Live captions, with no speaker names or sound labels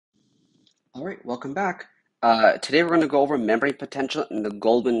All right, welcome back. Today we're going to go over membrane potential and the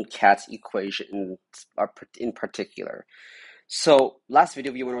Goldman-Katz equation in particular. So last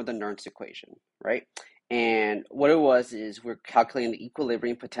video we went over the Nernst equation, right? And what it was is we're calculating the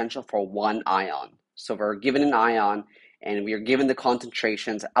equilibrium potential for one ion. So we're given an ion and we are given the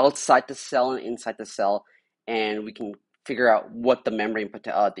concentrations outside the cell and inside the cell, and we can figure out what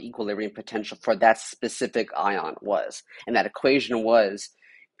the equilibrium potential for that specific ion was. And that equation was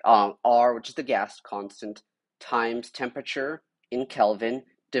R, which is the gas constant, times temperature in Kelvin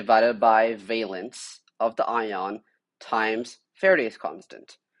divided by valence of the ion times Faraday's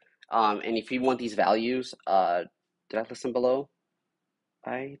constant. And if you want these values, did I list them below?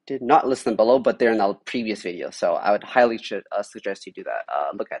 I did not list them below, but they're in the previous video. So I would highly suggest you do that.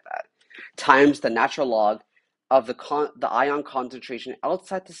 Look at that. Times the natural log of the ion concentration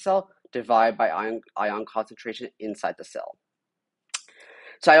outside the cell divided by ion concentration inside the cell.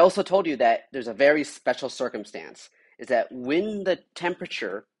 So I also told you that there's a very special circumstance, is that when the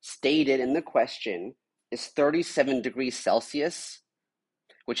temperature stated in the question is 37 degrees Celsius,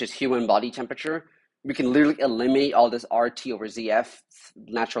 which is human body temperature, we can literally eliminate all this RT over ZF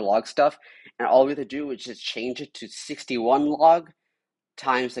natural log stuff, and all we have to do is just change it to 61 log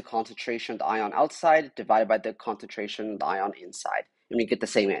times the concentration of the ion outside divided by the concentration of the ion inside, and we get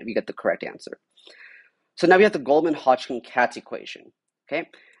the correct answer. So now we have the Goldman-Hodgkin-Katz equation, okay,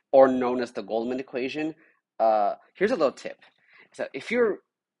 or known as the Goldman equation. Here's a little tip. So if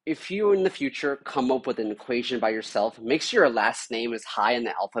you in the future come up with an equation by yourself, make sure your last name is high in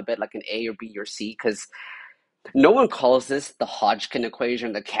the alphabet, like an A or B or C, because no one calls this the Hodgkin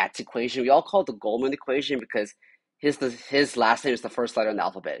equation, the Katz equation. We all call it the Goldman equation because his last name is the first letter in the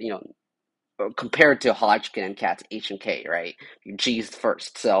alphabet. Compared to Hodgkin and Katz, H and K, right? G's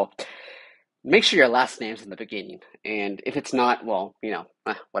first. So make sure your last name's in the beginning. And if it's not, well,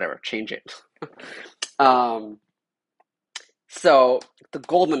 whatever, change it. um, so the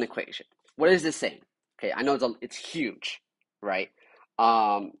Goldman equation, what is this saying? Okay, I know it's huge, right?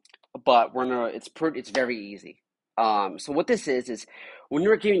 Um, but it's very easy. So what this is when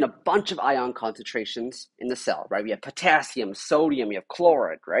you're giving a bunch of ion concentrations in the cell, right? We have potassium, sodium, we have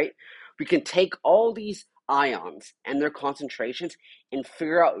chloride, right? We can take all these ions and their concentrations and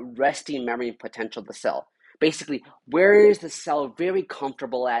figure out resting membrane potential of the cell. Basically, where is the cell very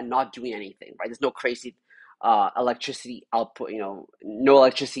comfortable at not doing anything, right? There's no crazy electricity output, no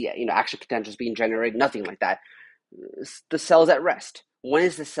electricity, action potentials being generated, nothing like that. The cell's at rest. When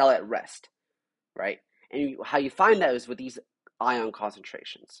is the cell at rest, right? And how you find that is with these ion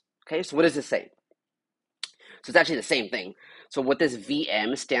concentrations. Okay, so what does this say? So it's actually the same thing. So what this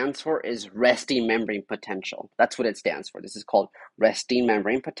VM stands for is resting membrane potential. That's what it stands for. This is called resting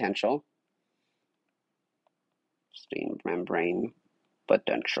membrane potential. Resting membrane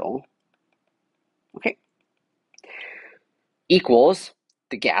potential. Okay. Equals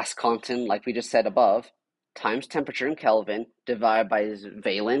the gas constant, like we just said above, times temperature in Kelvin divided by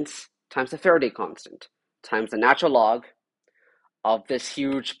valence times the Faraday constant times the natural log of this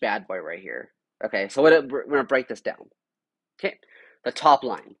huge bad boy right here. Okay, so we're going to break this down. Okay, the top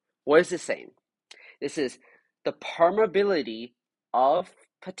line. What is this saying? This is the permeability of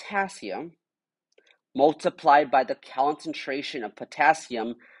potassium multiplied by the concentration of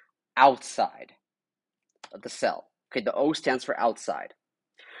potassium outside of the cell. Okay, the O stands for outside.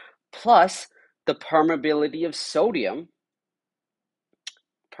 Plus the permeability of sodium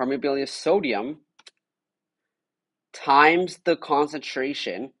times the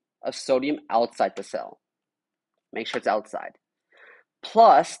concentration of sodium outside the cell. Make sure it's outside.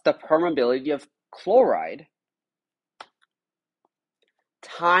 Plus the permeability of chloride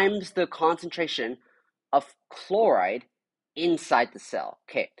times the concentration of chloride inside the cell.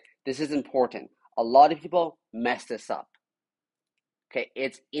 Okay, this is important. A lot of people mess this up. Okay,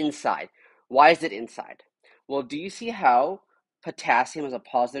 it's inside. Why is it inside? Well, do you see how potassium has a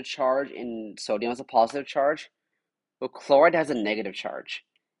positive charge and sodium has a positive charge? Well, chloride has a negative charge,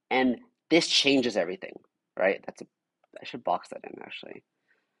 and this changes everything, right? I should box that in actually.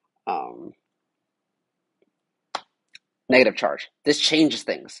 Um, Negative charge. This changes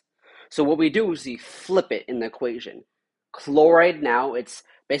things. So what we do is we flip it in the equation. Chloride now, it's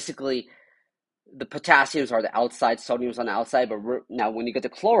basically the potassiums are the outside, sodium's on the outside, but now when you get to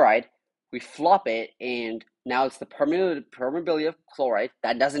chloride, we flop it, and now it's the permeability of chloride,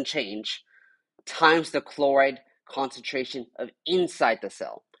 that doesn't change, times the chloride concentration of inside the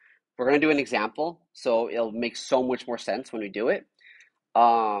cell. We're going to do an example, so it'll make so much more sense when we do it.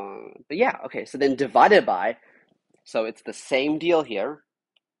 But yeah, okay, so then divided by, so it's the same deal here.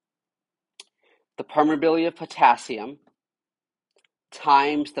 The permeability of potassium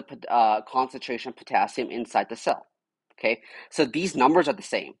times the concentration of potassium inside the cell. Okay, so these numbers are the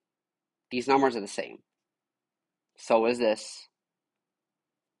same. These numbers are the same. So is this.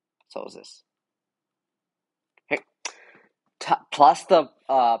 So is this. Okay, plus the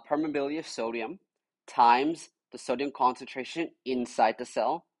permeability of sodium times the sodium concentration inside the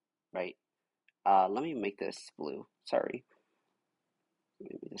cell, right? Let me make this blue. Sorry.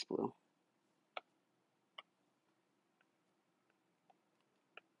 Let me make this blue.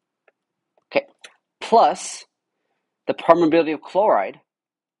 Okay, plus the permeability of chloride.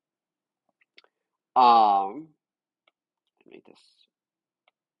 Let me make this,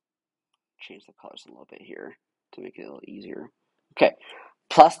 change the colors a little bit here to make it a little easier. Okay,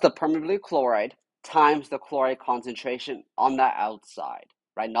 plus the permeability of chloride times the chloride concentration on the outside,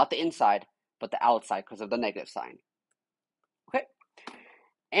 right? Not the inside, but the outside because of the negative sign. Okay,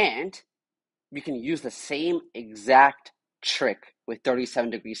 and we can use the same exact trick with 37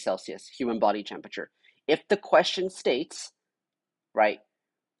 degrees Celsius, human body temperature. If the question states, right,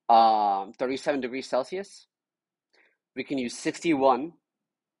 37 degrees Celsius, we can use 61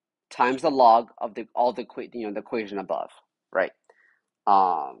 times the log of the the equation above, right?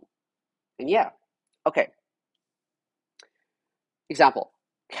 And yeah, okay. Example: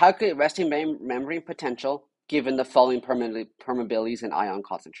 calculate resting membrane potential given the following permeabilities and ion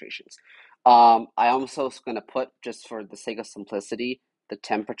concentrations. I'm also going to put, just for the sake of simplicity, the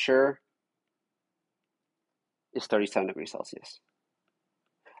temperature is 37 degrees Celsius.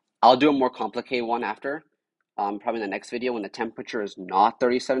 I'll do a more complicated one after, probably in the next video when the temperature is not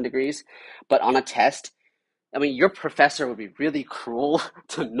 37 degrees. But on a test, I mean, your professor would be really cruel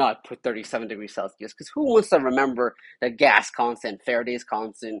to not put 37 degrees Celsius, because who wants to remember the gas constant, Faraday's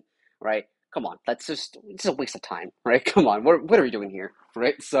constant, right? Come on, it's just a waste of time, right? Come on, what are we doing here,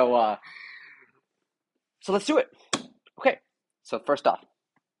 right? So let's do it. Okay, so first off,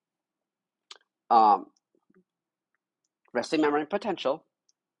 um, resting membrane potential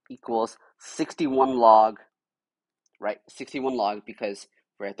equals 61 log, right? 61 log, because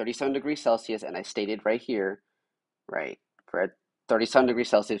we're at 37 degrees Celsius, and I stated right here, right? For at 37 degrees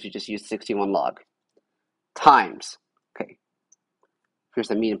Celsius, we just use 61 log times. Okay, here's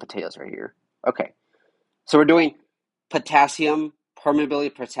the meat and potatoes right here. Okay, so we're doing potassium, permeability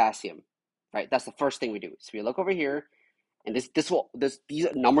of potassium, right? That's the first thing we do. So we look over here, and these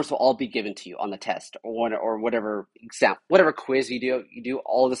numbers will all be given to you on the test or whatever exam, whatever quiz you do.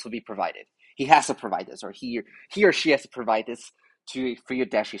 All of this will be provided. He has to provide this, or he or she has to provide this for you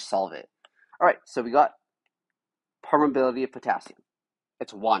to actually solve it. All right, so we got permeability of potassium.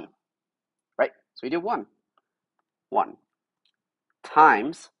 It's 1, right? So we do 1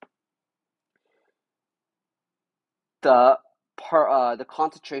 times the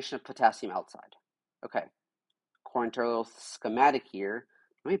concentration of potassium outside. Okay, according to our little schematic here,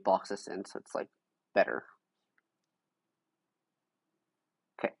 let me box this in so it's like better.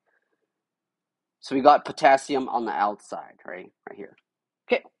 Okay, so we got potassium on the outside, right here.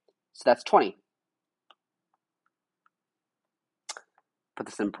 Okay, so that's 20. Put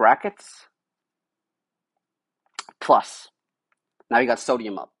this in brackets, plus. Now you got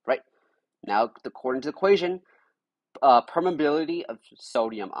sodium up, right? Now, according to the equation, permeability of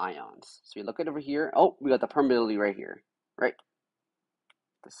sodium ions. So we look at over here. Oh, we got the permeability right here, right?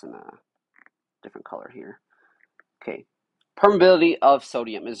 This in a different color here. Okay, permeability of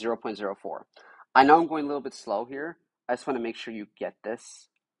sodium is 0.04. I know I'm going a little bit slow here. I just want to make sure you get this,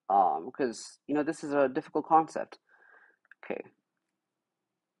 because this is a difficult concept. Okay,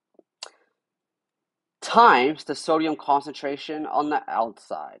 times the sodium concentration on the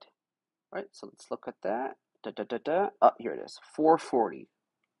outside. Right, so let's look at that. Oh, here it is, 440.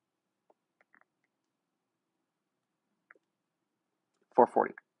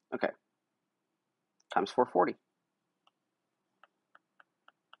 440. Okay, times 440.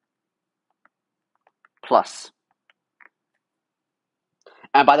 Plus.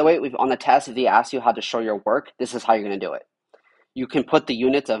 And by the way, on the test, if they ask you how to show your work, this is how you're going to do it. You can put the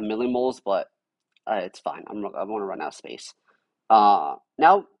units of millimoles, but it's fine. I want to run out of space. Now,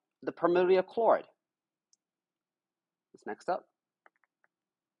 the permeability of chloride is next up.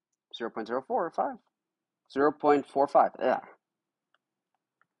 0.045. 0.45. Yeah.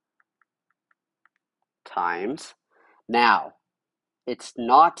 Times. Now,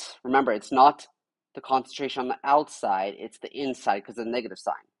 remember, it's not the concentration on the outside, it's the inside because of the negative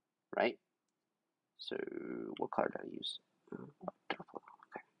sign, right? So, what color did I use? Okay.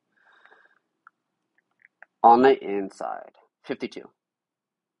 On the inside, 52.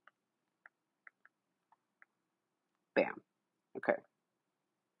 Bam. Okay.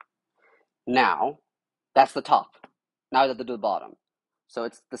 Now, that's the top. Now we have to do the bottom. So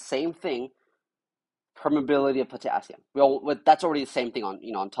it's the same thing, permeability of potassium. That's already the same thing on,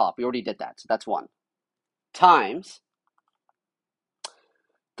 on top. We already did that. So that's 1 times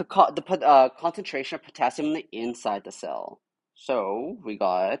the concentration of potassium on the inside the cell. So we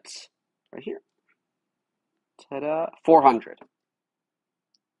got right here, ta-da, 400.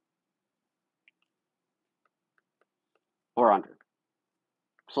 400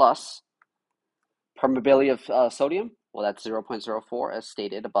 plus permeability of sodium. Well, that's 0.04 as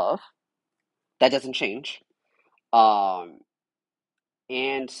stated above. That doesn't change. And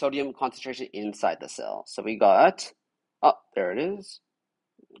sodium concentration inside the cell. So we got, oh, there it is.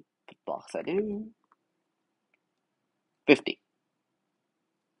 Box that in. 50.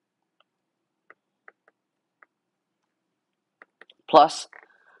 Plus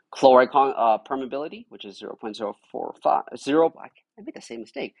chloride permeability, which is 0.045. I made the same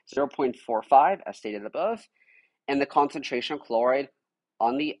mistake. 0.45 as stated above. And the concentration of chloride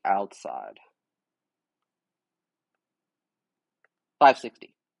on the outside.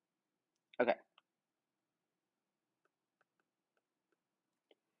 560. Okay.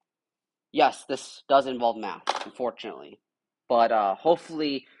 Yes, this does involve math, unfortunately. But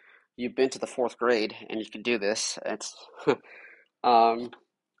hopefully you've been to the 4th grade and you can do this. It's all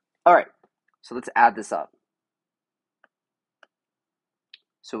right. So let's add this up.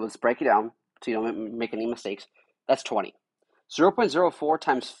 So let's break it down so you don't make any mistakes. That's 20. 0.04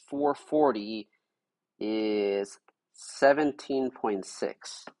 times 440 is 17.6.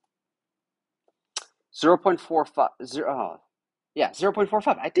 0.45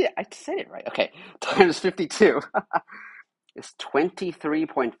 0.45. I said it right. Okay. Times 52 is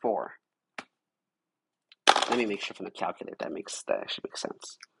 23.4. Let me make sure from the calculator that actually makes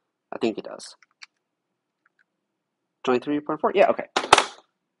sense. I think it does. 23.4? Yeah, okay.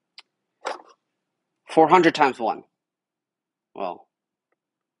 400 times 1. Well,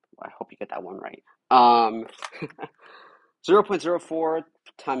 I hope you get that one right. 0.04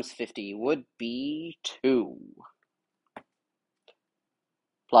 times 50 would be 2.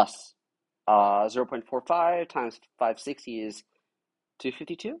 Plus 0.45 times 560 is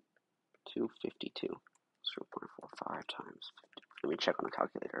 252? 252. 0.45 times 50. Let me check on the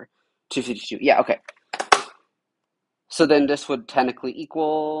calculator. 252. Yeah, okay. So then this would technically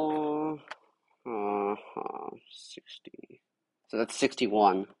equal 60. So that's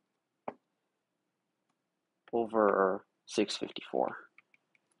 61 over 654.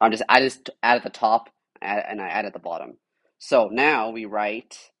 I just add at the top and I add at the bottom. So now we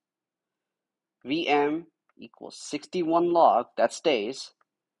write Vm equals 61 log, that stays,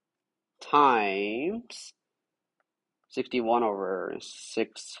 times 61 over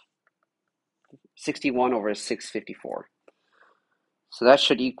 654. So that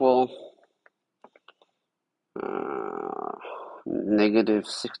should equal negative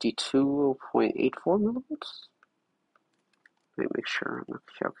 62.84 millivolts. Let me make sure on the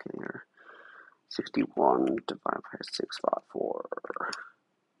calculator. 61 divided by 654.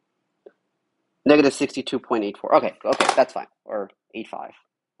 Negative 62.84. Okay, that's fine. Or 85.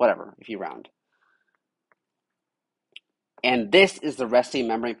 Whatever, if you round. And this is the resting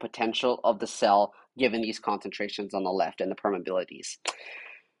membrane potential of the cell given these concentrations on the left and the permeabilities.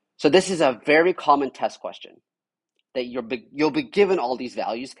 So this is a very common test question that you'll be given all these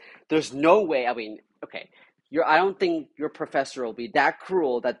values. There's no way, okay, I don't think your professor will be that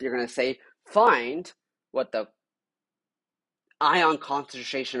cruel that they're going to say, find what the ion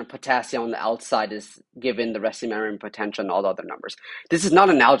concentration of potassium on the outside is given the resting membrane potential and all the other numbers. This is not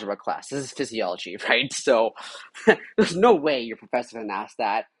an algebra class. This is physiology, right? So there's no way your professor can ask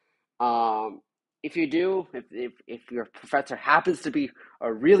that. If you do, if your professor happens to be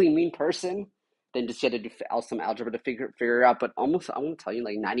a really mean person, then just you have to do some algebra to figure it out. But almost, I want to tell you,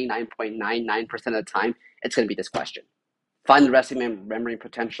 like 99.99% of the time, it's going to be this question. Find the resting membrane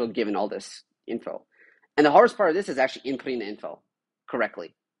potential given all this info. And the hardest part of this is actually inputting the info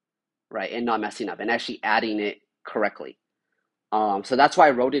correctly, right? And not messing up and actually adding it correctly. So that's why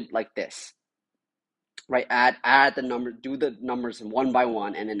I wrote it like this, right? Add the number, do the numbers one by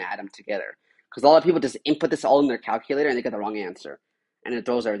one, and then add them together. Because a lot of people just input this all in their calculator and they get the wrong answer. And it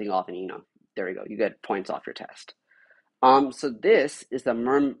throws everything off and, there you go. You get points off your test. So this is the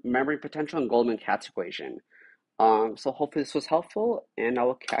membrane potential and Goldman-Katz equation. So hopefully this was helpful, and I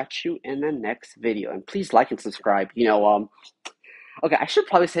will catch you in the next video. And please like and subscribe. Okay, I should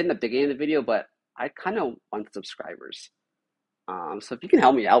probably say it in the beginning of the video, but I kind of want subscribers. So if you can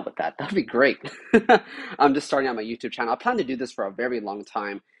help me out with that, that'd be great. I'm just starting out my YouTube channel. I plan to do this for a very long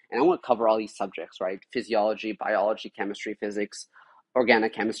time, and I want to cover all these subjects, right? Physiology, biology, chemistry, physics,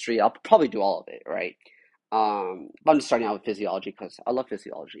 organic chemistry. I'll probably do all of it, right? But I'm just starting out with physiology because I love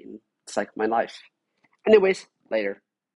physiology and it's like my life. Anyways, later.